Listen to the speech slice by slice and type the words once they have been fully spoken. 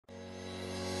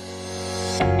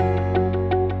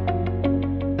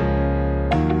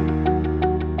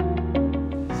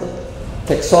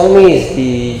Taxonomy is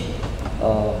the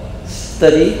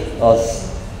study or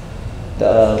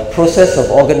the process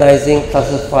of organizing,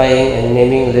 classifying, and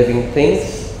naming living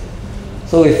things.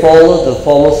 So we follow the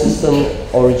formal system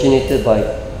originated by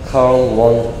Carl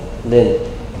von Linné.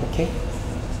 Okay.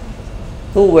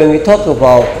 So when we talk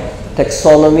about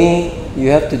taxonomy, you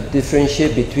have to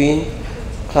differentiate between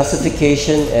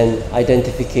classification and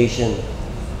identification.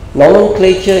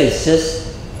 Nomenclature is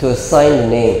just to assign the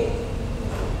name.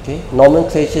 Okay?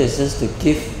 Nomenclature is just to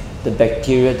give the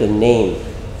bacteria the name.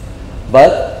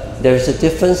 But there is a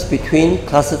difference between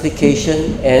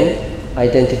classification and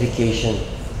identification.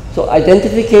 So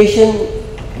identification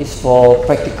is for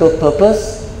practical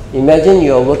purpose. Imagine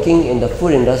you are working in the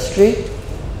food industry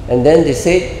and then they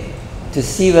say to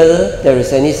see whether there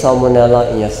is any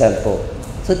salmonella in your sample.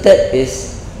 So that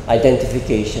is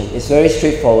identification. It's very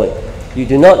straightforward. You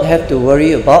do not have to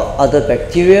worry about other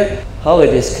bacteria, how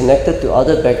it is connected to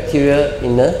other bacteria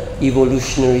in an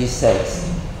evolutionary sense.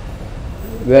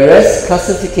 Whereas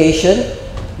classification,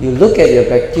 you look at your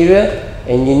bacteria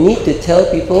and you need to tell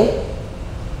people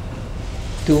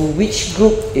to which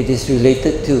group it is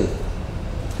related to.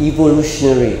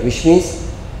 Evolutionary, which means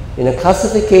in a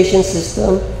classification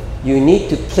system, you need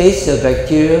to place your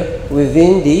bacteria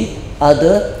within the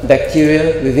other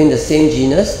bacteria within the same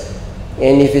genus,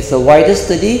 and if it's a wider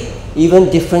study, even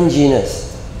different genus.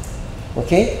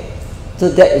 Okay? So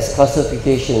that is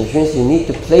classification, which means you need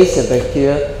to place your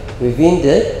bacteria within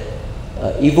the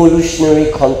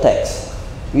evolutionary context.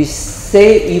 We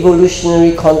say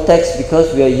evolutionary context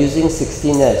because we are using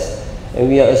 16S, and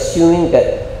we are assuming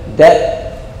that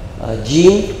that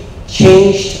gene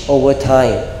changed over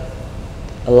time,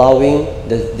 allowing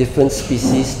the different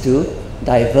species to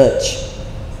diverge.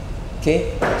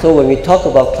 Okay? So when we talk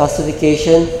about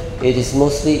classification, it is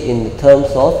mostly in the terms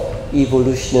of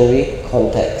evolutionary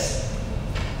context.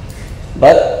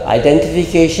 But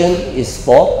identification is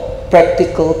for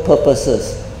practical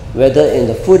purposes, whether in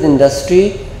the food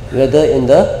industry, whether in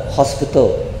the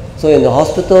hospital. So in the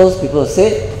hospitals, people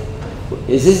say,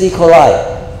 is this E.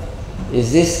 coli?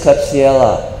 Is this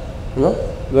Klebsiella? You know,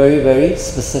 very, very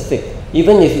specific.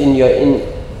 Even if you're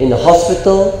in a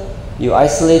hospital, you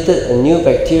isolated a new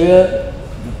bacteria,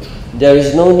 there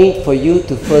is no need for you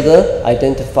to further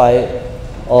identify it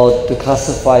or to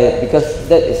classify it, because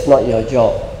that is not your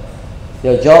job.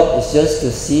 Your job is just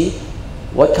to see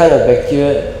what kind of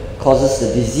bacteria causes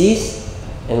the disease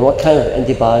and what kind of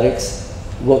antibiotics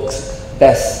works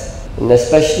best. And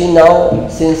especially now,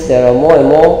 since there are more and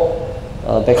more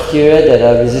bacteria that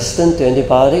are resistant to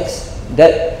antibiotics,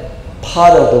 that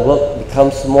part of the work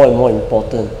becomes more and more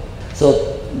important.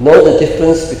 So know the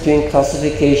difference between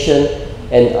classification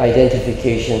and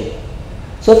identification.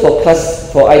 So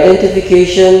for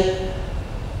identification,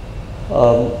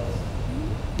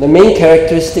 the main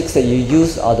characteristics that you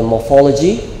use are the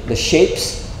morphology, the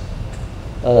shapes,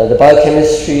 the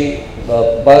biochemistry,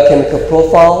 biochemical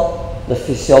profile, the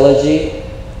physiology.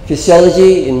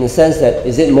 Physiology in the sense that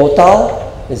is it motile,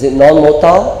 is it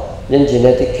non-motile, then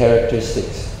genetic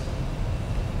characteristics.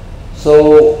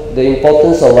 So the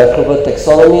importance of microbial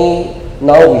taxonomy,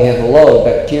 now we have a lot of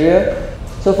bacteria.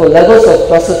 So for levels of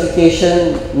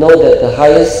classification, know that the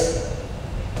highest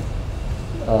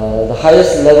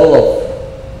level of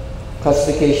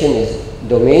classification is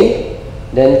domain,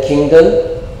 then kingdom,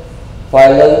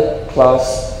 phylum,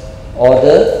 class,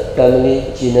 order,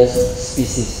 family, genus,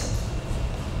 species.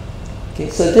 Okay,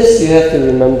 so this you have to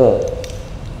remember,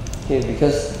 okay,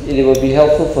 because it will be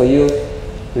helpful for you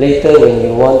later when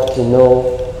you want to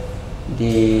know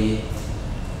the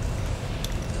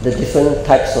different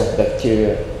types of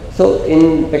bacteria. So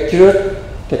in bacterial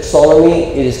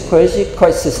taxonomy, it is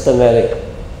quite systematic.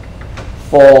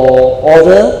 For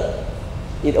order,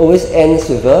 it always ends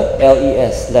with a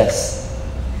LES, less.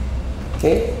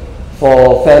 Okay?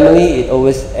 For family, it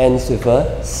always ends with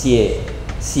a CA,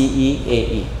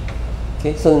 CEAE.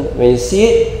 Okay? So when you see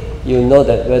it, you know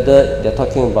that whether they're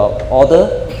talking about order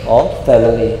or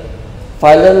family.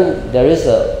 Phylum, there is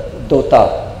a DOTA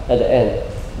at the end,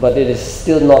 but it is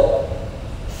still not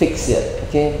fixed yet.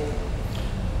 Okay?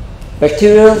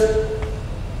 Bacterial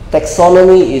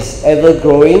taxonomy is ever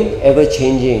growing, ever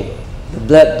changing.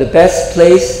 The best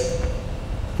place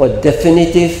for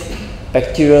definitive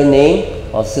bacterial name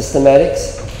or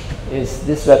systematics is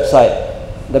this website,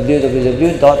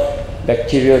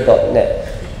 www.bacteria.net.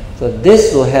 So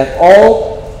this will have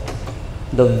all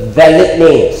the valid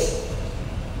names,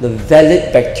 the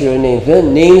valid bacterial names,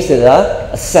 names that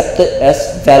are accepted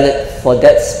as valid for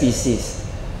that species.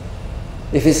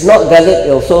 If it's not valid,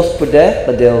 they'll also put there,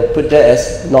 but they'll put there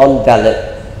as non-valid.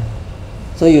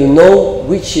 So you know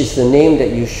which is the name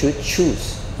that you should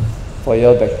choose for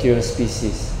your bacterial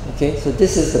species. Okay, so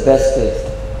this is the best place.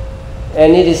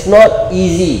 And it is not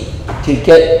easy to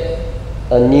get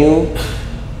a new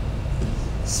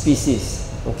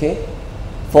species. Okay,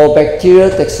 for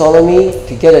bacterial taxonomy,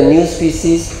 to get a new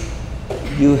species,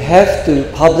 you have to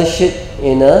publish it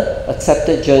in an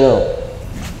accepted journal.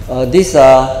 These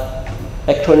are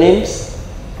acronyms.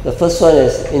 The first one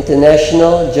is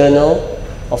International Journal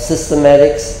of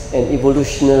Systematics and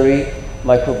Evolutionary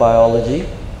Microbiology.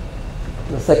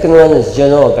 The second one is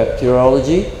Journal of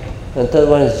Bacteriology. And the third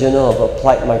one is Journal of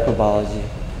Applied Microbiology.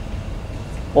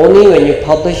 Only when you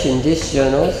publish in these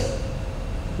journals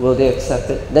will they accept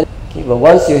it. Then, okay, but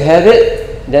once you have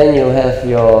it, then you have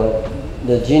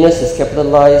the genus is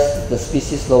capitalized, the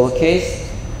species lowercase.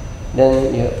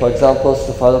 Then, you have, for example,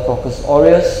 Staphylococcus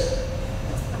aureus.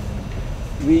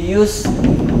 We use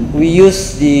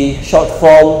the short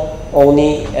form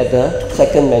only at the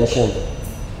second mention.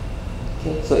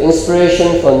 Okay, so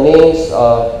inspiration for names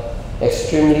are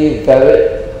extremely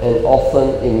varied and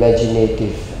often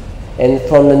imaginative. And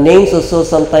from the names also,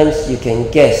 sometimes you can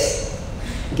guess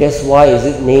why is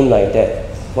it named like that.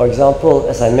 For example,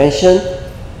 as I mentioned,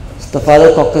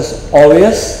 Staphylococcus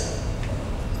aureus,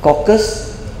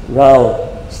 coccus, round,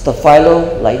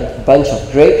 staphylo, like bunch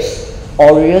of grapes,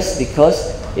 aureus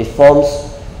because it forms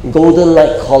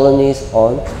golden-like colonies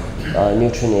on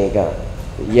neutron agar,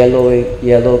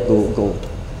 yellow gold.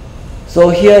 So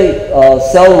here,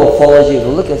 cell morphology,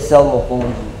 we'll look at cell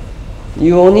morphology.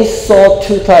 You only saw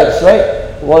two types,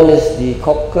 right? One is the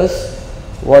coccus,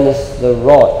 one is the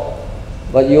rod.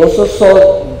 But you also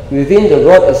saw within the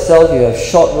rod itself, you have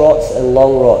short rods and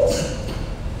long rods.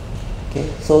 Okay,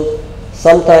 so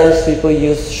sometimes people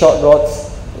use short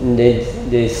rods and they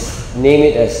name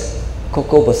it as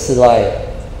Coccobacilli,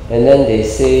 and then they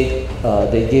say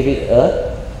they give it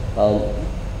a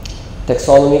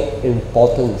taxonomic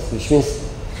importance, which means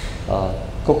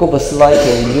Coccobacilli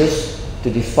can be used to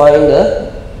define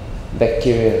the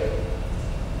bacteria.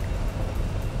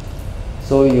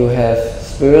 So you have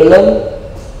spirillum,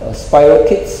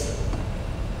 spirochetes.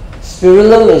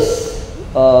 Spirillum is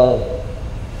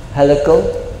helical,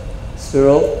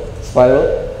 spiral.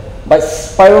 But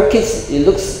spirochetes, it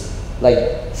looks like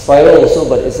spiral also,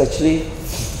 but it's actually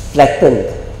flattened.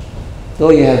 So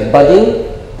you have budding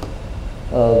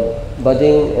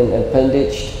and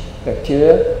appendaged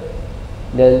bacteria,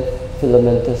 then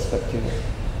filamentous bacteria.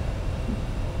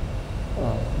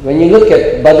 When you look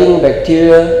at budding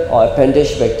bacteria or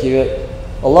appendaged bacteria,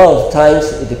 a lot of times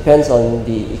it depends on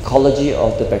the ecology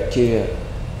of the bacteria.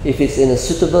 If it's in a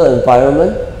suitable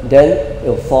environment, then it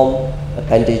will form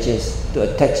appendages to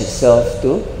attach itself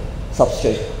to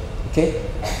substrate. Okay?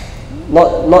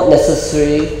 Not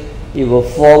necessarily it will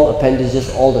form appendages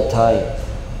all the time.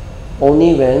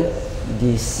 Only when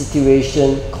the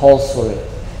situation calls for it.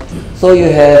 So you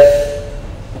have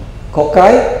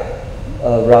cocci,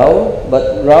 round,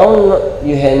 but round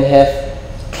you can have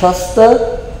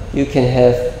cluster, you can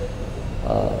have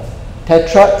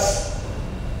tetrads.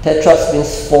 Tetrads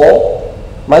means 4.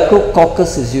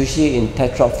 Micrococcus is usually in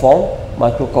tetrad form,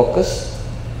 micrococcus.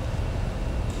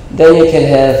 Then you can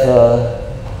have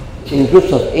in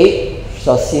groups of 8,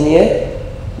 Sarsinia.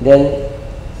 Then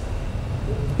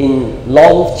in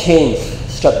long chains,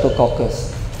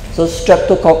 Streptococcus. So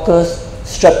Streptococcus,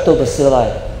 Streptobacilli.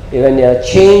 When they are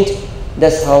chained,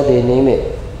 that's how they name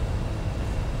it.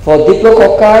 For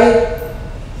Diplococci,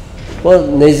 well,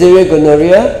 Neisseria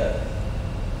gonorrhea,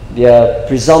 their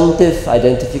presumptive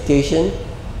identification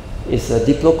is a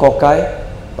Diplococci,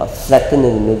 but flattened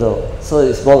in the middle. So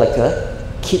it's more like a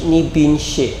kidney bean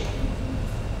shape.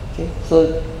 Okay,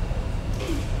 so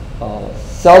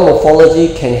cell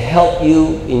morphology can help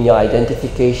you in your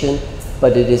identification,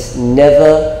 but it is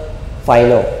never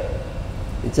final.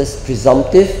 It's just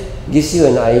presumptive, gives you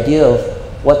an idea of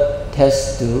what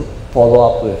tests to follow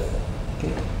up with.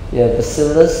 Okay? You have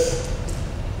bacillus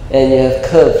and you have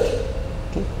curved.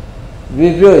 Okay?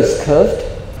 Vibrio is curved,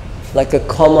 like a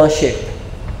comma shape.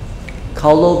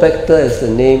 Caulobacter is the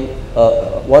name,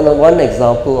 one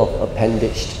example of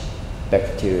appendaged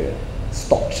bacteria,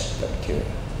 stalked bacteria.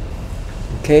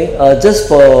 Okay, just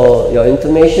for your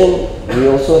information, we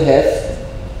also have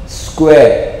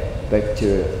square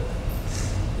bacteria.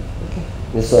 Okay,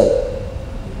 this one.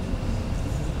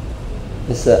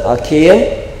 It's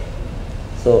Archaean,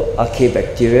 so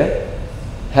Archaebacteria.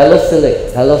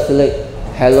 Halophilic.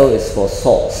 Halo is for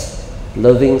salts,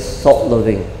 salt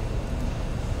loving.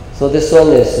 So this one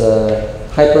is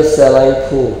hypersaline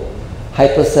pool.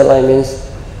 Hypersaline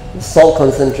means the salt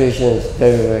concentration is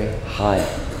very, very high.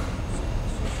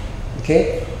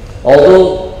 Okay,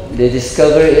 Although they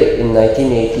discovered it in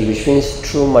 1980, which means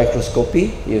through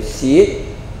microscopy, you see it,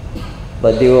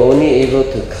 but they were only able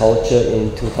to culture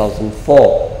in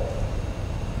 2004.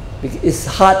 It's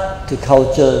hard to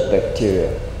culture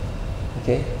bacteria.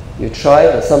 Okay, you try,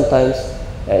 but sometimes,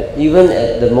 even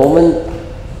at the moment,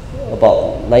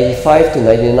 about 95 to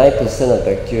 99% of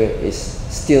bacteria is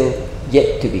still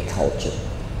yet to be cultured.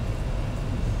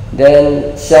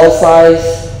 Then cell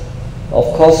size, of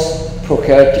course,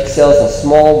 prokaryotic cells are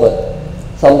small, but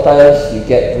sometimes you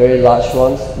get very large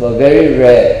ones, but very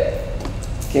rare.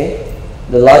 Okay,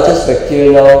 the largest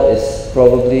bacteria now is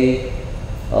probably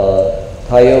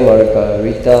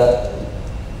Margarita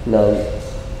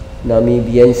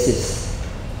namibiensis,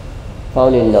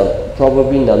 found in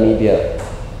probably Namibia.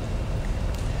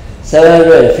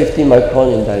 750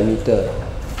 micron in diameter.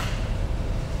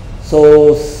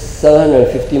 So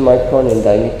 750 micron in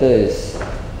diameter is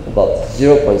about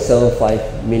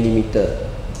 0.75 millimeter.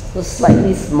 So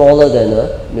slightly smaller than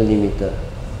a millimeter.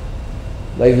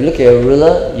 But if you look at a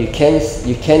ruler, you can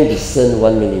discern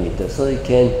 1 millimeter. So you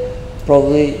can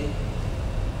probably,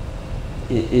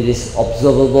 it is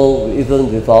observable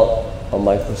even without a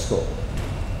microscope.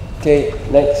 Okay,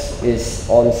 next is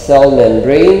on cell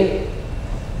membrane.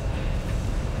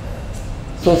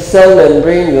 So cell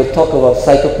membrane, we'll talk about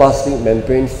cytoplasmic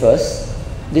membrane first.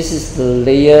 This is the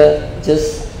layer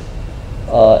just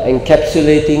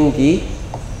encapsulating the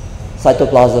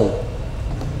cytoplasm.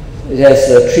 It has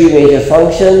 3 major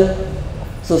functions.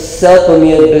 So cell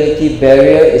permeability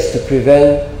barrier is to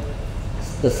prevent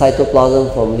the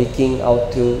cytoplasm from leaking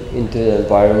out into the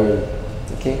environment.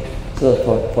 Okay, so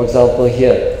for example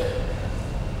here,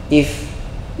 if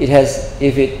it has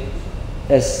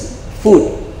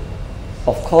food,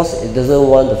 of course it doesn't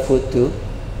want the food to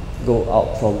go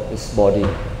out from its body.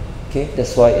 Okay,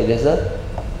 that's why it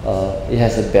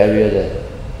has a barrier there.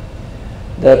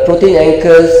 The protein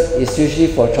anchors is usually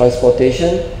for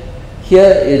transportation.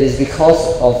 Here it is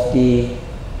because of the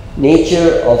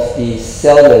nature of the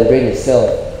cell membrane itself.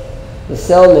 The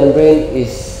cell membrane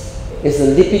is a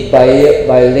lipid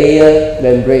bilayer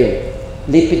membrane,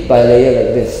 lipid bilayer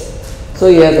like this. So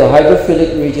you have a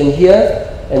hydrophilic region here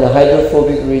and a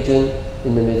hydrophobic region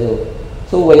in the middle.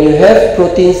 So when you have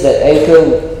proteins that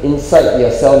anchor inside your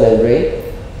cell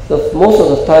membrane, so most of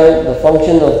the time the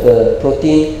function of the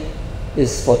protein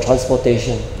is for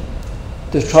transportation,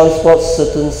 to transport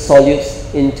certain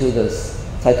solutes into the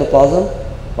cytoplasm,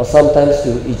 or sometimes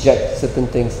to eject certain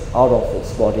things out of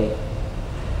its body.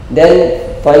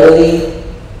 Then finally,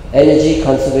 energy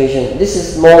conservation. This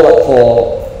is more like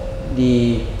for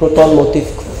the proton motive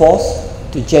force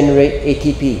to generate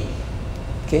ATP,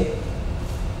 okay,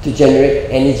 to generate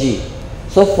energy.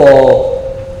 So for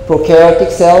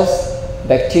prokaryotic cells,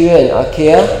 bacteria and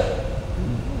archaea,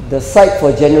 the site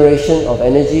for generation of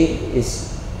energy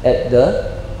is at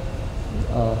the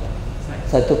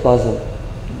cytoplasm.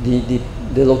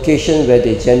 The location where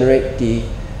they generate the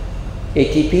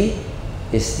ATP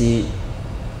is the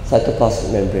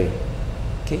cytoplasmic membrane.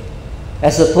 Okay,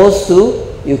 as opposed to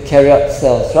eukaryotic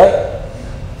cells, right?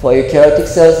 For eukaryotic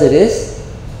cells, it is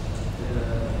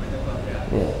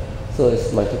so it's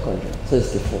mitochondria. So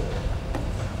it's different.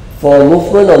 For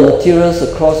movement of materials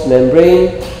across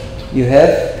membrane, you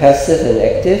have passive and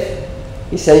active.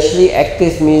 Essentially,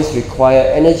 active means require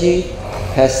energy,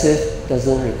 passive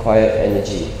doesn't require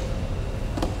energy.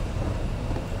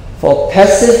 For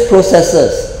passive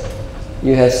processes,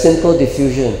 you have simple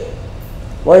diffusion.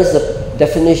 What is the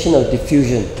definition of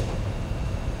diffusion?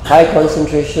 High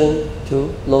concentration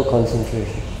to low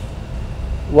concentration.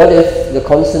 What if the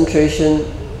concentration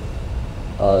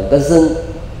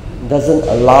doesn't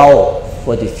allow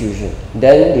for diffusion?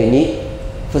 Then you need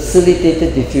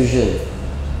facilitated diffusion,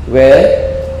 where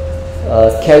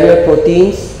carrier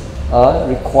proteins are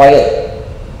required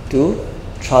to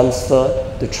transport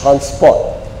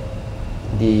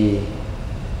the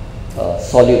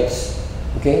solutes,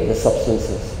 okay, the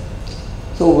substances.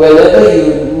 So whenever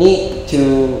you need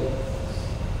to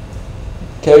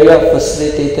carry out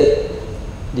facilitated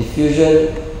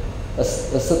diffusion, a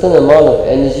certain amount of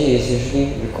energy is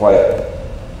usually required.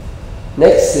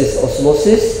 Next is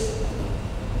osmosis.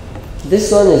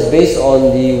 This one is based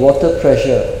on the water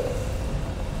pressure,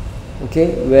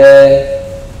 okay, where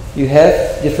you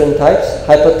have different types: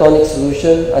 hypertonic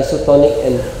solution, isotonic,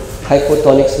 and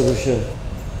hypotonic solution.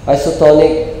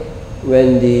 Isotonic,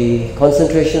 when the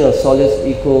concentration of solids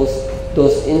equals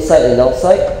those inside and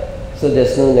outside, so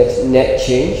there's no net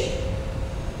change.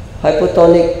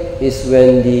 Hypotonic is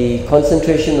when the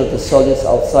concentration of the solids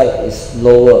outside is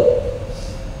lower,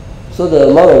 so the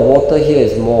amount of water here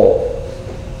is more.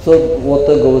 So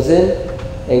water goes in,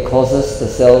 and causes the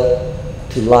cell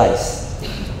to lyse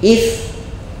if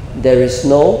there is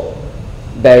no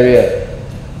barrier.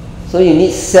 So you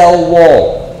need cell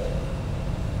wall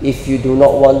if you do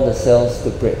not want the cells to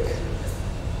break.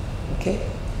 Okay?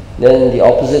 Then the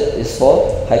opposite is for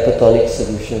hypertonic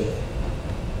solution.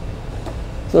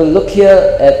 So look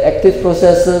here at active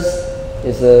processes.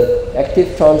 Is a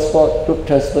active transport group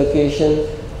translocation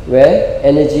where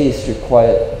energy is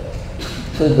required.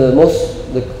 So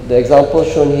the example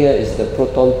shown here is the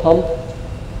proton pump,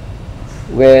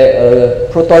 where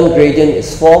a proton gradient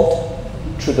is formed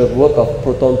through the work of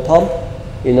proton pump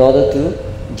in order to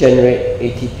generate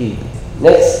ATP.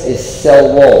 Next is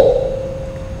cell wall.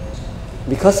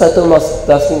 Because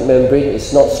cytoplasmic membrane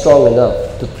is not strong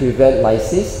enough to prevent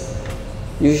lysis,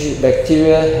 usually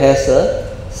bacteria has a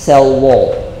cell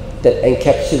wall that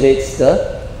encapsulates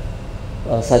the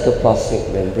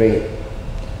cytoplasmic membrane.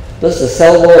 Thus the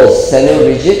cell wall is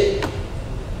semi-rigid,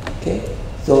 okay?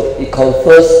 So it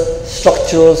confers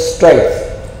structural strength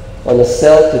on the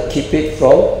cell to keep it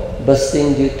from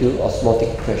bursting due to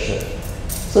osmotic pressure.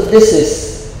 So this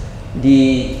is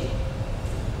the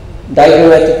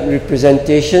diagrammatic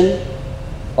representation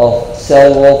of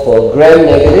cell wall for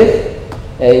gram-negative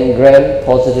and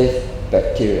gram-positive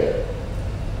bacteria.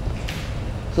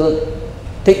 So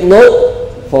take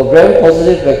note, for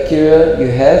gram-positive bacteria, you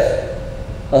have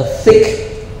a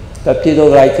thick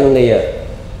peptidoglycan layer.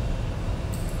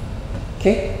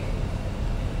 Okay?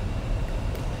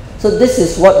 So this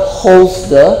is what holds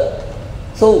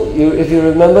if you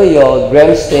remember your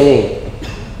gram staining,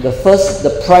 the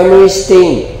primary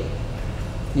stain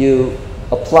you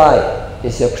apply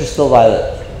is your crystal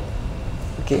violet.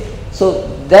 Okay? So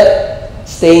that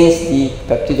stains the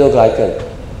peptidoglycan.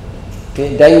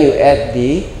 Okay, then you add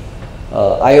the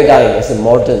iodine as a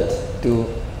mordant to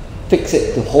fix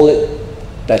it, to hold it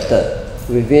better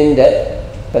within that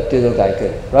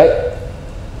peptidoglycan, right?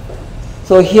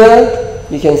 So here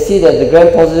you can see that the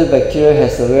gram-positive bacteria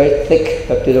has a very thick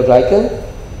peptidoglycan.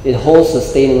 It holds the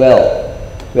stain well,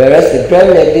 whereas the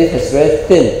gram-negative has very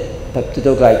thin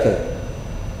peptidoglycan.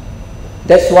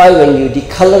 That's why when you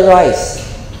decolorize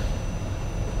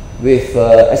with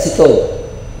acetone,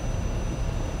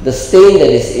 the stain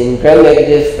that is in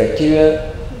gram-negative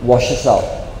bacteria washes out,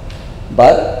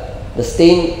 but the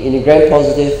stain in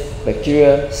gram-positive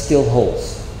bacteria still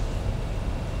holds.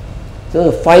 So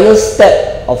the final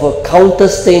step of a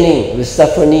counter-staining with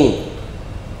safranin,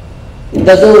 it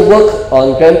doesn't work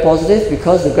on gram-positive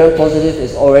because the gram-positive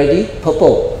is already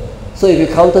purple. So if you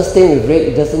counter-stain with red,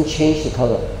 it doesn't change the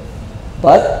color.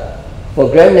 But for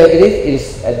gram-negative, it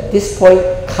is at this point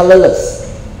colorless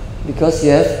because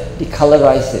you have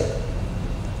decolorized it.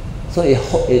 So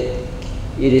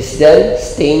it is then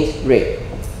stained red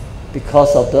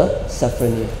because of the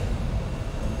safranin.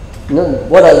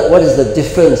 What is the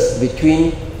difference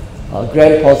between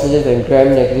gram-positive and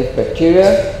gram-negative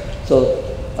bacteria? So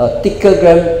a thicker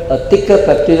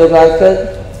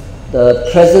peptidoglycan, the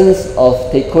presence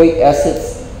of teichoic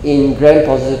acids in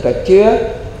gram-positive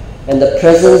bacteria, and the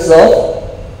presence of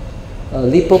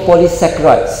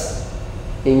lipopolysaccharides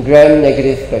in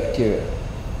gram-negative bacteria.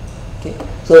 Okay?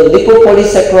 So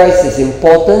lipopolysaccharides is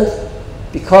important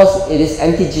because it is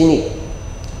antigenic.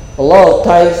 A lot of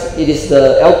times it is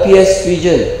the LPS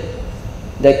region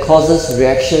that causes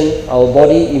reaction, our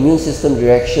body immune system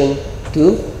reaction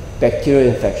to bacterial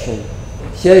infection.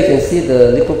 Here you can see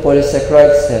the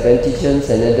lipopolysaccharides have antigens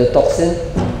and endotoxin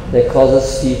that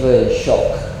causes fever and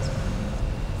shock.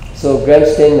 So gram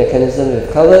stain mechanism we've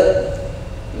covered.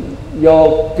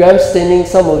 Your gram staining,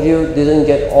 some of you didn't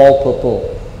get all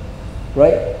purple,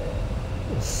 right?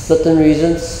 Certain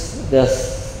reasons,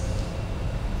 there's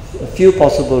a few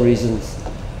possible reasons.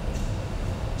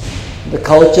 The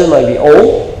culture might be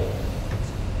old.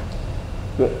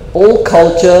 Old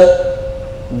culture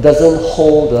doesn't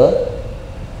hold the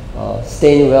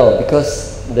stain well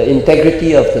because the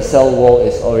integrity of the cell wall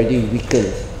is already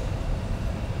weakened.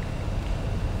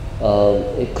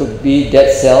 It could be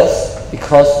dead cells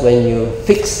because when you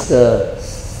fix the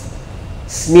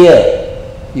smear,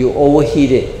 you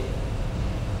overheat it.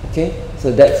 Okay,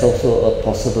 so that's also a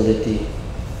possibility.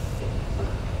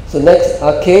 So next,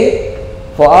 archaea.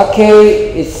 For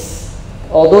archaea,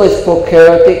 although it's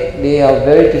prokaryotic, they are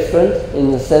very different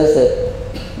in the sense that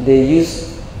they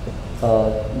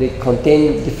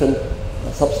contain different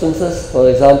substances. For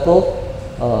example,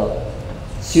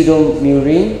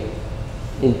 pseudomurine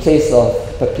in place of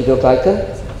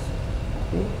peptidoglycan.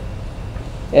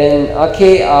 And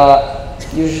archaea are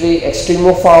usually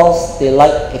extremophiles. They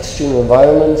like extreme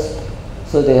environments,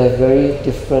 so they have very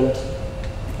different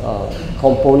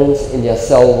components in their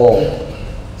cell wall.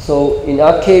 So in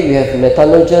archaea we have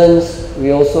methanogens,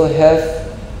 we also have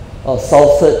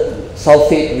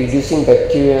sulfate reducing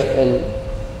bacteria, and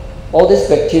all this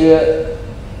bacteria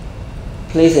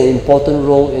plays an important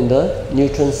role in the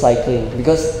nutrient cycling,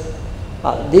 because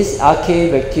these archaea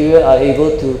bacteria are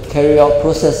able to carry out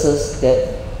processes that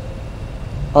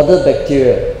other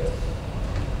bacteria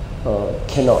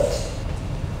cannot.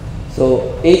 So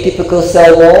atypical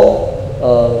cell wall,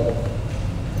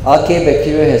 archaea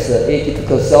bacteria has an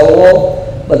atypical cell wall,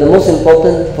 but the most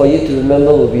important for you to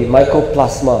remember will be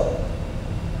mycoplasma.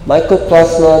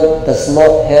 Mycoplasma does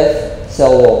not have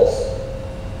cell walls.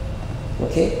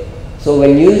 Okay, so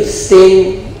when you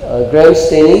stain gram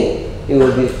staining, it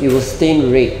will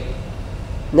stain red.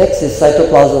 Next is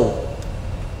cytoplasm.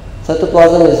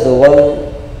 Cytoplasm is the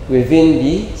one within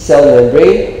the cell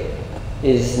membrane.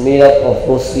 It is made up of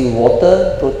mostly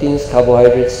water, proteins,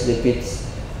 carbohydrates, lipids,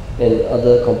 and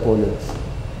other components.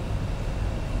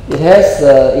 It has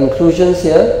inclusions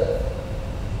here,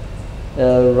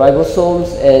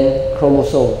 ribosomes and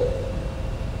chromosomes.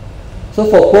 So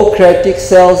for prokaryotic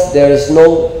cells, there is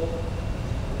no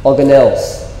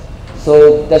organelles.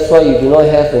 So that's why you do not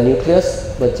have a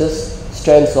nucleus, but just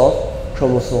strands of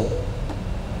chromosome.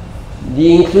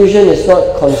 The inclusion is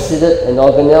not considered an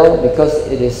organelle because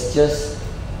it is just,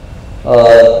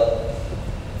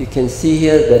 you can see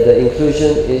here that the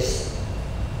inclusion is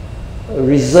a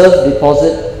reserve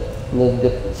deposit in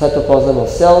the cytoplasm of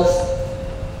cells.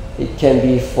 It can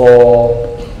be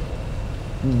for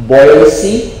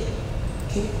buoyancy.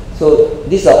 Okay. So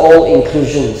these are all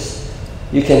inclusions.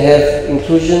 You can have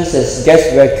inclusions as gas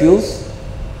vacuoles.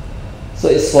 So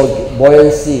it's for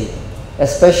buoyancy,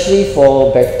 especially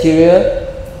for bacteria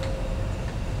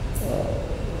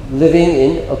living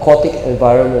in aquatic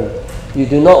environment. You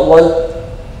do not want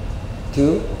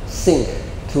to sink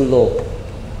too low.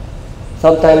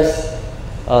 Sometimes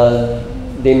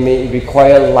they may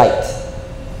require light,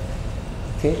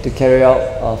 okay, to carry out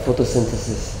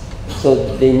photosynthesis. So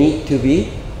they need to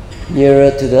be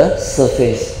nearer to the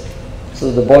surface.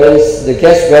 So the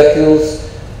gas vacuoles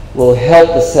will help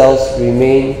the cells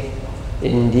remain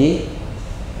in the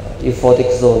euphotic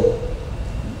zone,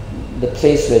 the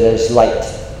place where there is light.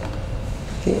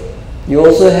 Okay. You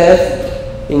also have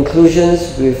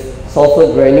inclusions with sulfur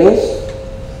granules,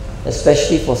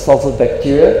 especially for sulfur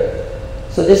bacteria.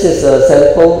 So this is a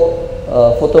sample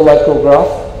photomicrograph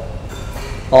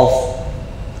of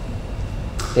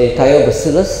a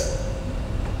thiobacillus.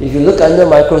 If you look under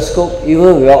microscope,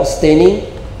 even without staining,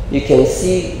 you can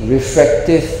see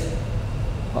refractive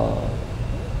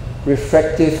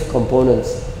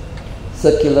components,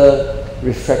 circular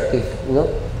refractive. You know,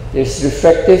 it's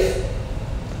refractive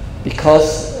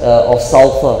because of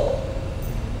sulfur.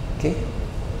 Okay.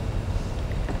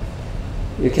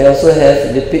 You can also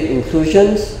have lipid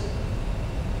inclusions,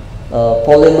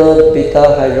 polymer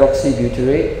beta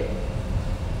hydroxybutyrate.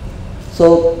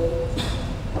 So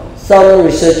some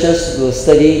researchers will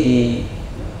study the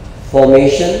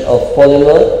formation of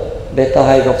polymer beta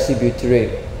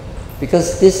hydroxybutyrate,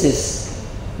 because this is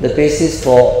the basis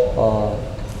for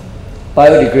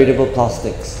biodegradable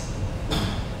plastics.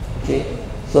 Okay,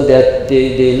 so that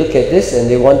they look at this and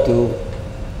they want to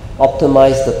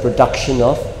optimize the production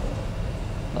of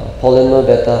polymer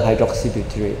beta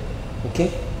hydroxybutyrate.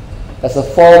 Okay, as a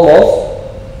form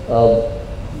of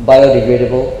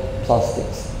biodegradable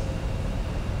plastics.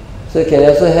 So you can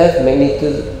also have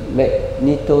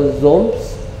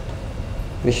magnetosomes,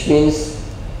 which means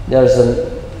there's a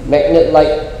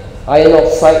magnet-like iron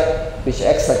oxide which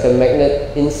acts like a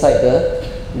magnet inside the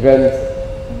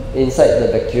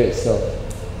bacteria itself.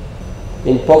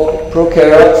 In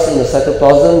prokaryotes in the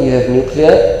cytoplasm, you have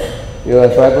nuclei, you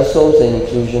have ribosomes and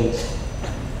inclusions.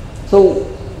 So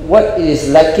what is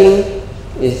lacking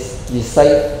is the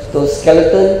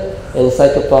cytoskeleton and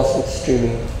cytoplasmic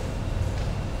streaming.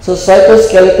 So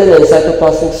cytoskeleton and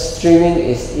cytoplasmic streaming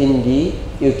is in the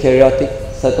eukaryotic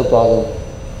cytoplasm,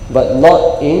 but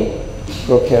not in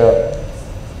prokaryote.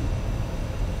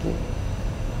 Okay.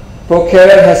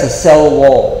 Prokaryote has a cell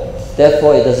wall,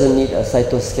 therefore it doesn't need a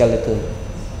cytoskeleton.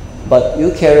 But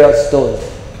eukaryotes don't.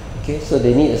 Okay, so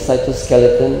they need a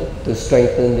cytoskeleton to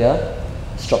strengthen their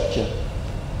structure.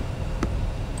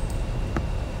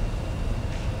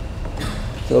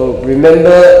 So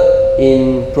remember,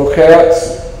 in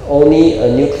prokaryotes, only a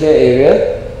nuclear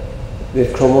area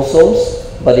with chromosomes,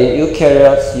 but in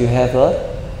eukaryotes you have a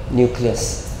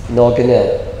nucleus, an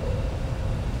organelle.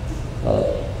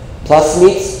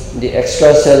 Plasmids, the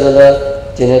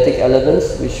extracellular genetic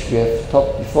elements which we have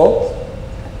talked before.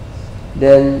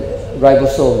 Then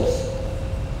ribosomes.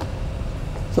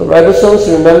 So ribosomes,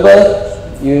 remember,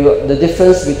 the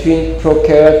difference between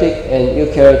prokaryotic and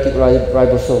eukaryotic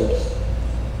ribosomes.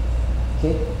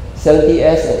 Okay,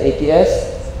 70S and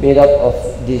 80S made up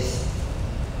of these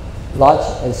large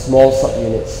and small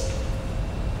subunits.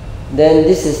 Then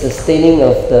this is the staining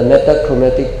of the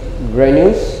metachromatic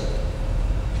granules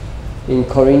in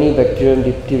Corynebacterium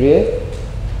diphtheriae.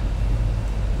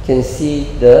 You can see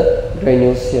the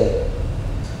granules here.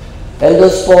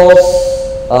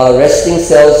 Endospores are resting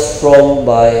cells formed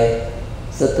by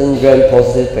certain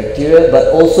gram-positive bacteria,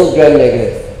 but also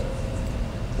gram-negative.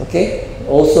 Okay,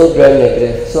 also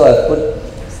gram-negative. So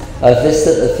I've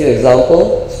listed a few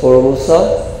examples: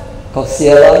 Sporomusa,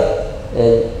 Coxiella,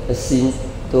 and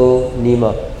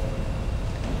Acinetobacter.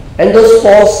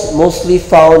 Endospores mostly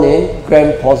found in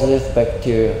gram-positive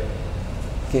bacteria.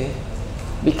 Okay,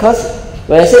 because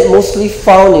when I say mostly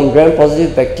found in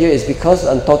gram-positive bacteria, it's because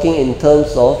I'm talking in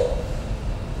terms of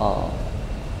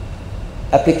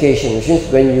application, which means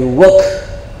when you work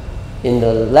in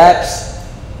the labs,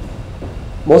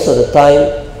 most of the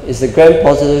time it's the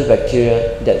gram-positive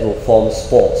bacteria that will form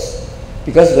spores.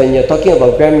 Because when you're talking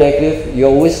about gram-negative, you're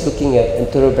always looking at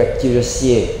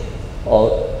Enterobacteriaceae,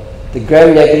 or the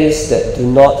gram-negatives that do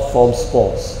not form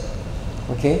spores.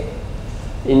 Okay?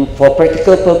 For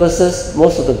practical purposes,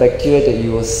 most of the bacteria that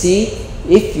you will see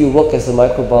if you work as a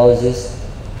microbiologist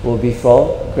will be from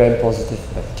gram-positive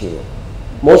bacteria.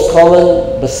 Most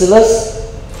common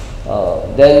Bacillus,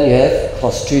 then you have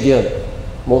Clostridium,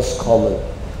 most common.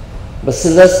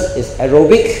 Bacillus is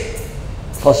aerobic,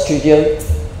 Clostridium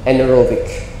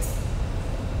anaerobic.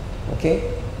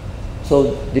 Okay?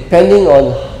 So depending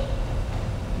on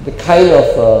the kind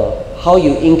of how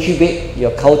you incubate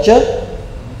your culture,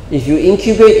 if you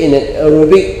incubate in an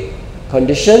aerobic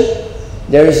condition,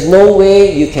 there is no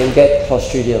way you can get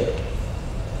Clostridium.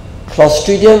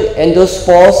 Clostridium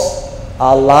endospores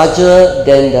are larger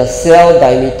than the cell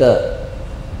diameter.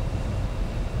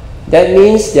 That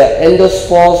means their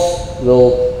endospores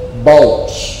will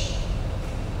bulge.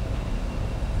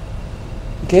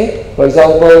 Okay? For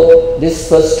example, this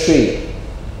first tree,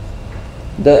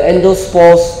 the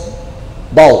endospores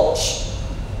bulge,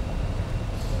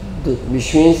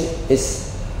 which means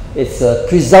it's a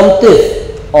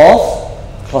presumptive of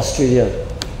Clostridium.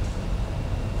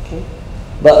 Okay?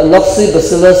 But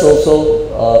Anoxibacillus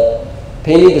also,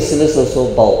 Paenibacillus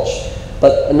also bulge.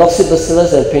 But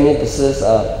Anoxibacillus and Paenibacillus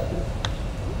are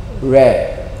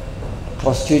rare.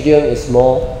 Clostridium is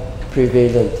more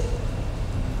prevalent.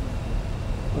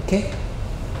 Okay?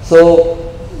 So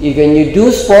when you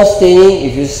do spore staining,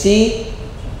 if you see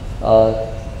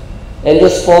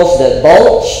endospores that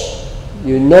bulge,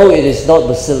 you know it is not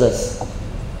Bacillus.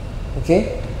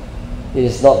 Okay? It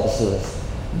is not Bacillus.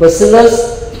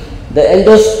 Bacillus, the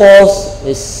endospores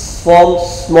is formed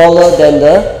smaller than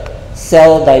the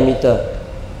cell diameter.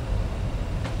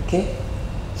 Okay?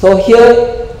 So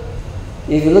here,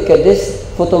 if you look at this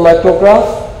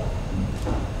photomicrograph,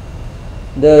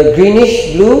 the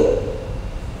greenish blue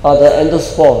are the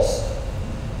endospores.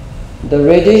 The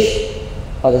reddish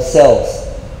are the cells.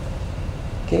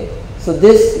 Okay? So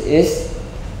this is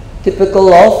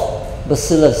typical of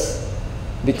Bacillus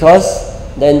because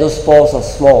the endospores are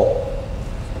small.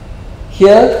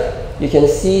 Here you can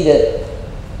see that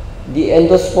the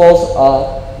endospores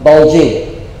are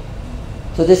bulging.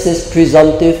 So this is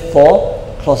presumptive for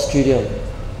Clostridium.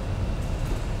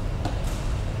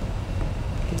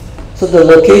 So the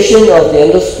location of the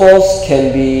endospores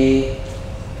can be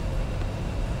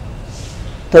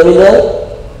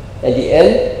terminal at the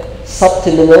end,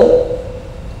 subterminal,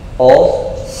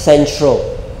 or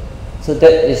central. So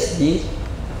that is the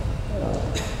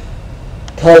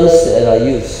terms that are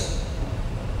used.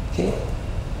 Okay.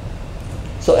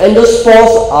 So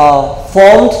endospores are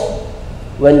formed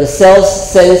when the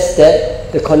cells sense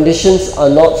that the conditions are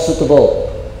not suitable,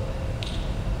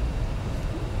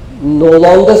 no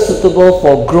longer suitable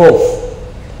for growth.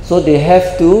 So they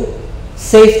have to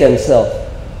save themselves.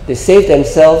 They save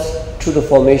themselves through the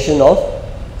formation of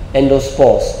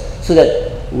endospores, so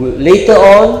that later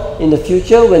on in the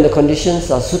future, when the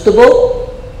conditions are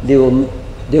suitable, they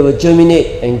will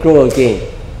germinate and grow again.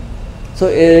 So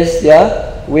it is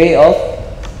their way of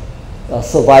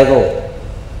survival.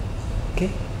 Okay.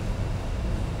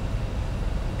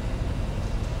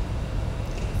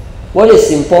 What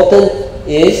is important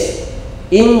is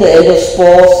in the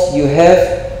endospores you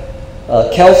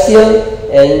have calcium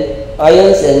and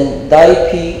ions and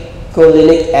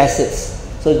dipicolinic acids.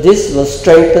 So this will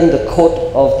strengthen the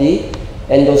coat of the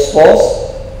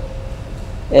endospores,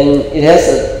 and it has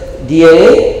a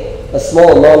DNA, a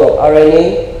small amount of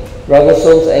RNA,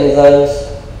 ribosomes, enzymes,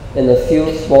 and a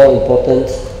few small important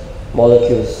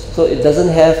molecules. So it doesn't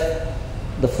have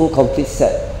the full complete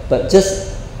set, but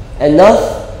just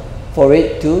enough for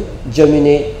it to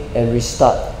germinate and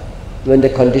restart when the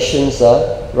conditions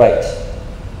are right.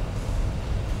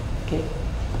 Okay.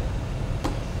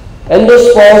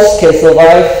 Endospores can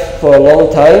survive for a long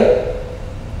time.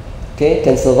 Okay,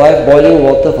 can survive boiling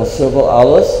water for several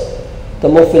hours.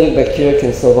 Thermophilic bacteria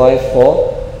can survive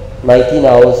for 19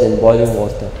 hours in boiling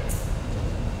water.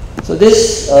 So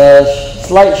this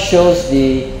slide shows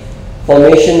the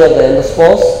formation of the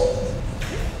endospores.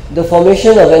 The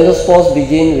formation of endospores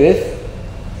begin with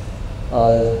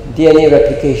DNA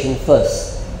replication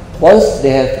first. Once they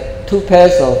have two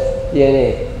pairs of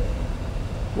DNA,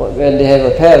 when they have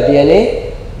a pair of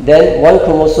DNA, then one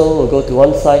chromosome will go to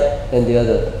one side and the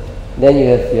other. Then you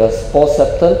have your spore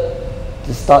septum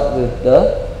to start with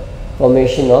the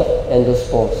formation of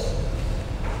endospores.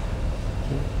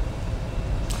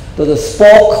 So the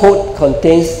spore coat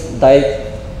contains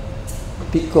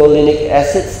dipicolinic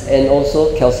acids and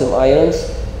also calcium ions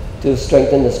to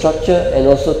strengthen the structure and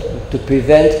also to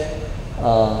prevent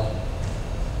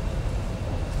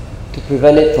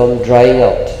it from drying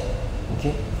out.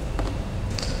 Okay.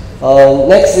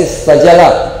 Next is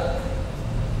flagella.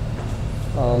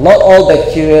 Not all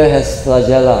bacteria has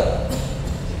flagella.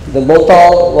 The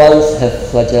motile ones have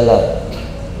flagella.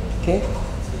 Okay.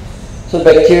 So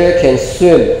bacteria can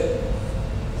swim.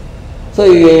 So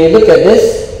when you look at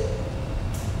this,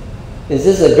 is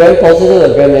this a gram-positive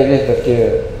or gram-negative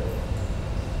bacteria?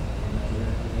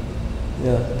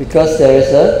 Yeah, because there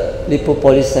is a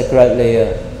lipopolysaccharide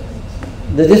layer.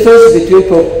 The difference between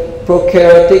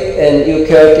prokaryotic and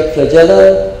eukaryotic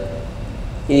flagella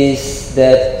is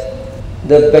that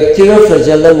the bacterial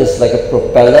flagellum is like a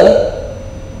propeller,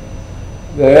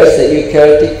 whereas the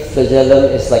eukaryotic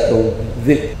flagellum is like a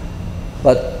whip.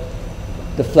 But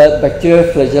the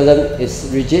bacterial flagellum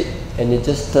is rigid and it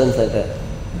just turns like that.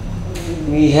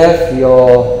 We have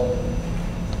your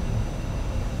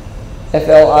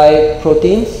FLI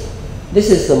proteins. This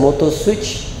is the motor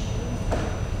switch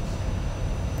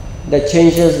that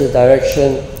changes the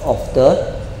direction of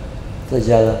the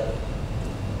flagella,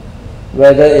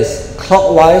 whether it's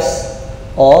clockwise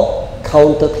or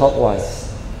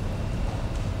counterclockwise.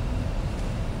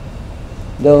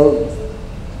 The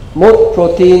mode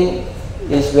protein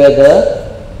is where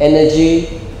the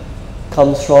energy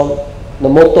comes from, the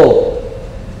motor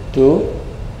to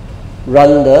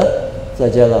run the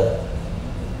flagella.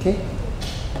 Okay.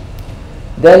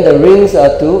 Then the rings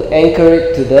are to anchor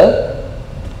it to the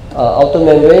outer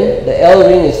membrane. The L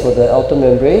ring is for the outer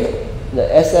membrane.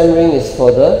 The SM ring is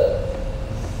for the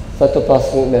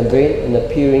cytoplasmic membrane, and the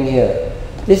P ring here.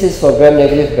 This is for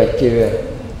gram-negative bacteria.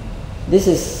 This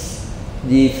is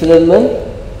the filament,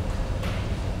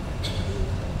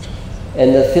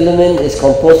 and the filament is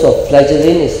composed of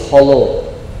flagellin, is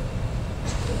hollow.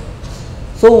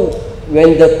 So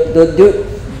when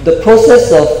the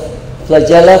process of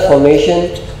flagella formation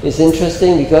is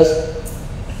interesting because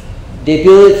they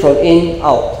build it from in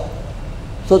out.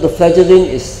 So the flagellin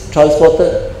is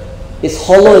transported, it's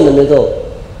hollow in the middle.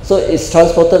 So it's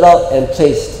transported out and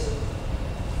placed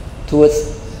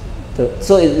towards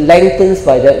so it lengthens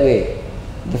by that way.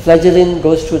 The flagellin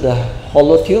goes through the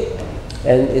hollow tube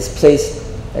and is placed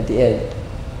at the end.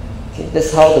 Okay,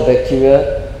 that's how the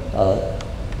bacteria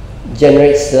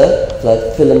generates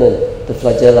the filament, the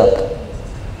flagella.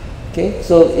 Okay,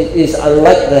 so it is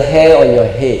unlike the hair on your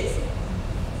head,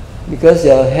 because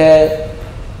your hair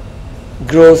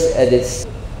grows at its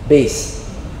base,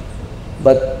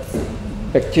 but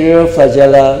bacterial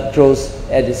flagella grows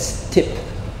at its tip,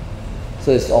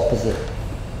 so it's opposite.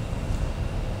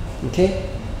 Okay,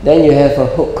 then you have a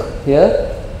hook here.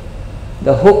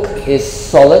 The hook is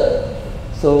solid,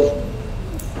 so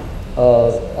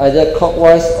either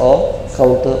clockwise or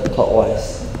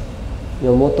counterclockwise.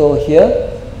 Your motor here.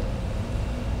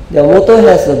 Your motor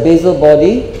has a basal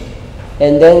body,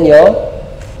 and then your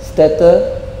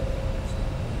stator,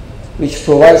 which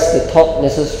provides the torque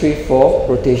necessary for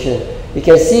rotation. You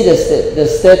can see the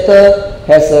stator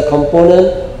has a component,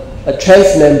 a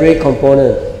transmembrane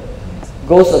component,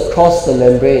 goes across the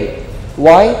membrane.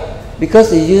 Why?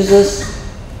 Because it uses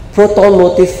proton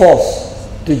motive force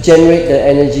to generate the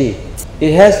energy.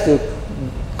 It has to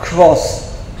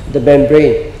cross the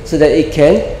membrane so that it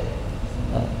can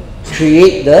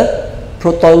create the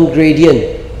proton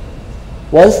gradient.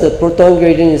 Once the proton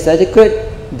gradient is adequate,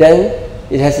 then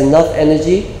it has enough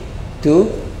energy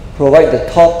to provide the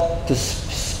torque to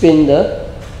spin the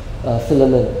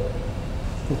filament.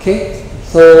 Okay,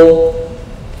 so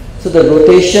the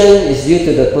rotation is due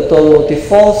to the proton motive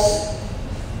force.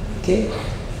 Okay,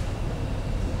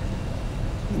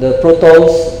 the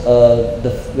protons,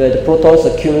 where the protons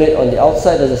accumulate on the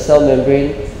outside of the cell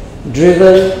membrane,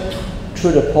 driven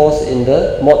through the pores in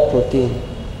the mold protein.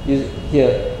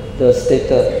 Here, the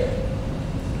stator.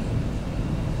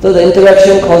 So the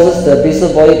interaction causes the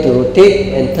basal body to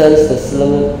rotate and turns the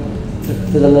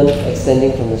filament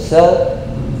extending from the cell.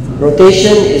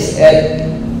 Rotation is at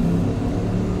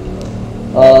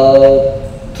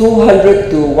 200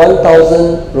 to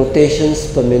 1000 rotations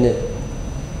per minute.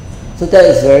 So that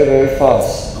is very, very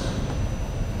fast,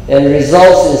 and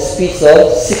results in speeds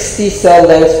of 60 cell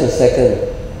lengths per second.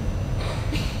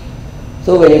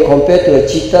 So when you compare to a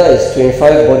cheetah, it's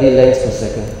 25 body lengths per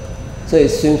second. So it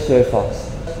swims very fast.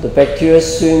 The bacteria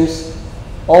swims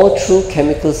all through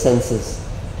chemical senses.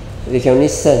 They can only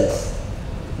sense.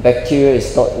 Bacteria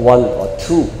is not one or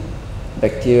two.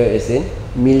 Bacteria is in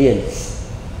millions.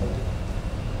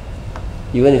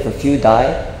 Even if a few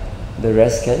die, the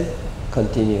rest can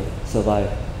continue, survive.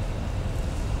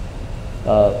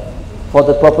 For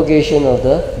the propagation of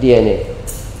the DNA,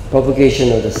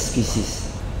 propagation of the species.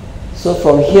 So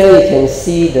from here you can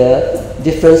see the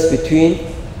difference between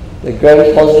the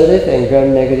gram-positive and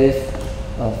gram-negative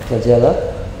flagella.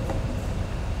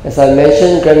 As I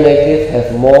mentioned, gram-negative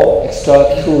have more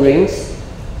extra 2 rings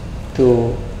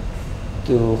to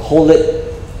hold it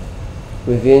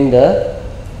within the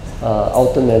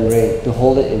outer membrane, to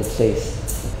hold it in place.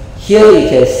 Here you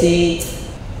can see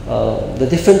the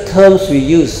different terms we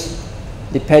use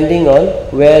depending on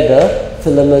where the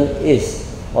filament is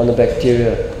on the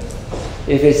bacteria.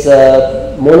 If it's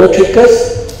a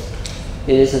monotrichous,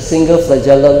 it is a single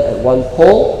flagellum at one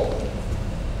pole.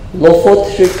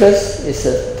 Lophotrichus is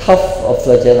a tuft of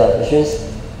flagella, which means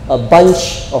a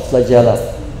bunch of flagella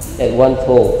at one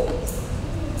pole.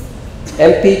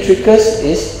 Amphitrichus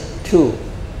is 2.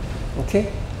 Okay?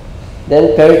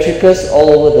 Then peritrichus all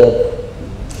over the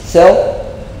cell.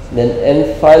 Then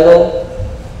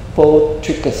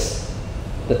Amphilopotrichus,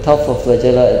 the tuft of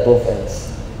flagella at both ends.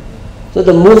 So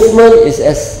the movement is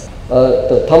as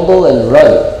the tumble and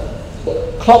run,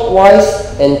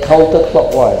 clockwise and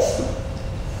counterclockwise.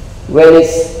 When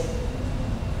it's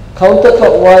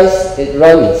counterclockwise, it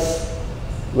runs.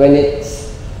 When it's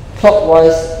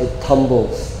clockwise, it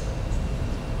tumbles.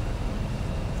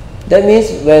 That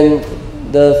means when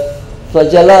the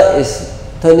flagella is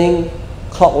turning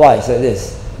clockwise like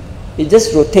this, it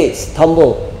just rotates,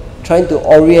 tumble, trying to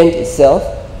orient itself,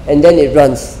 and then it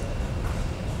runs.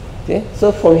 Okay,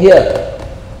 so from here,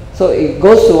 so it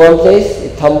goes to one place,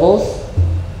 it tumbles,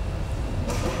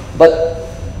 but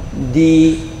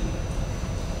the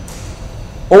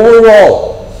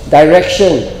overall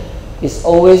direction is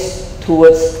always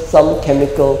towards some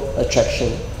chemical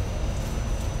attraction.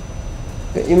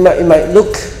 It might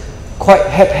look quite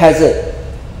haphazard,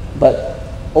 but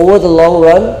over the long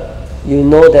run, you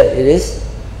know that it is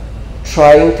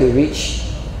trying to reach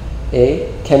a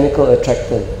chemical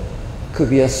attractant. Could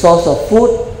be a source of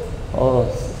food or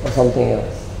something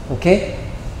else. Okay?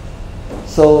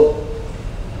 So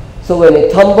when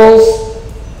it tumbles,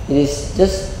 it is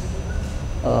just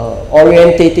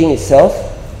orientating itself,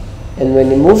 and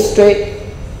when it moves straight,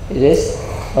 it is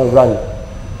a run.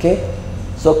 Okay?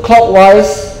 So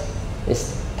clockwise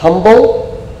is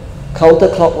tumble,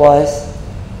 counterclockwise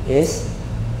is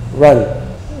run.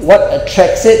 What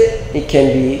attracts it? It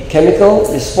can be chemical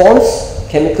response,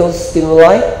 chemical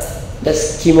stimuli,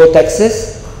 that's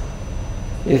chemotaxis.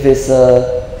 If it's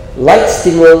a light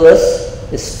stimulus,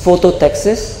 it's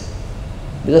phototaxis.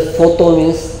 Because photo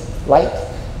means light,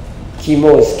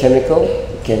 chemo is chemical,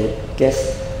 you can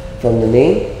guess from the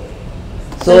name.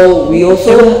 So we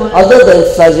also, other than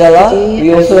flagella,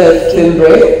 we also have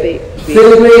fimbriae.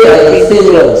 Fimbriae are the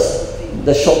thin ones,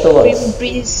 the shorter ones.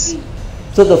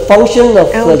 So the function of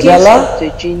flagella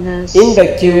in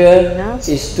bacteria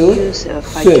is to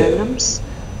swim.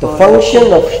 The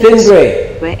function of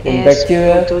fimbriae in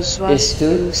bacteria is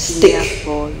to stick.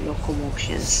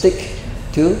 Stick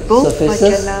to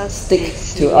surfaces, stick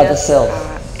to other cells.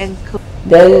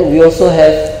 Then we also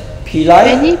have pili.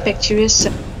 Many bacteria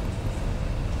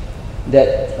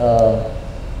that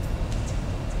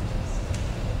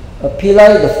a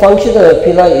pili, the function of a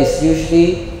pili is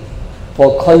usually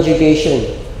for conjugation,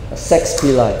 a sex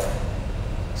pili.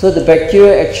 So the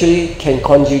bacteria actually can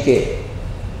conjugate.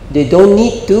 They don't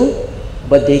need to,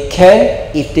 but they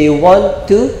can if they want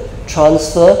to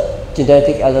transfer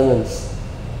genetic elements.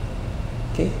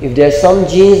 Okay? If there are some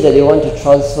genes that they want to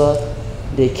transfer,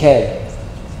 they can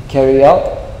carry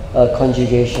out a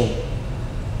conjugation.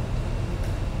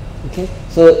 Okay?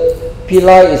 So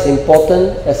pili is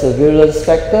important as a virulence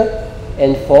factor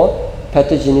and for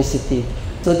pathogenicity.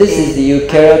 So this is the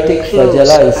eukaryotic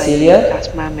flagella and cilia.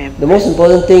 The most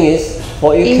important thing is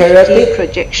for eukaryotic,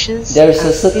 there is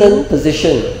a certain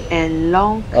position,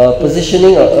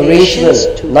 positioning or arrangement,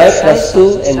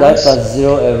 9+2 and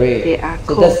 9+0 array.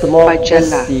 So that's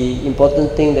the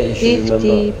important thing that you should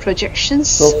remember.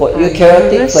 So for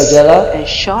eukaryotic flagella,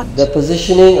 the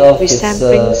positioning of its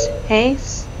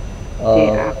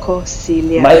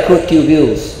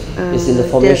microtubules is in the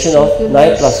formation of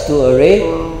 9+2 array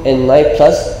and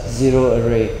 9+0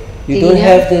 array. You don't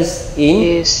have this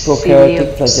in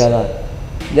prokaryotic flagella.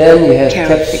 Then you have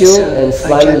capsule and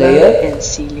slime layer.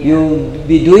 You'll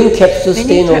be doing capsule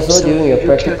stain also during your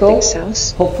practical.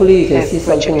 Hopefully you can see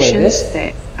something like this,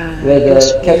 where the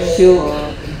capsule,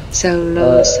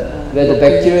 where the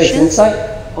bacteria is inside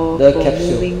the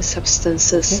capsule.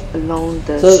 Substances along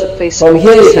the so surface from of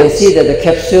here the you can cells. see that the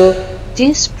capsule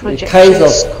kind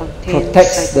of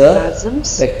protects the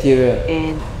bacteria.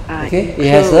 Okay, it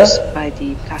has a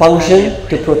function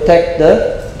to protect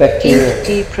the bacteria.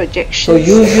 So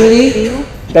usually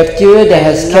bacteria that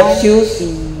has capsules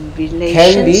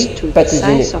can be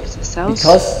pathogenic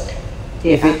because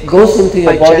if it goes into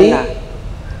your body,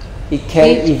 it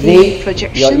can evade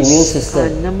your immune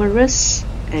system.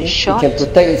 And it can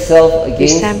protect itself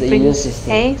against the immune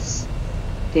system.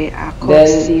 They are called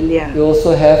then cilia. you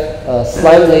also have a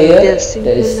slime layer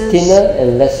that is thinner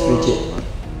and less rigid.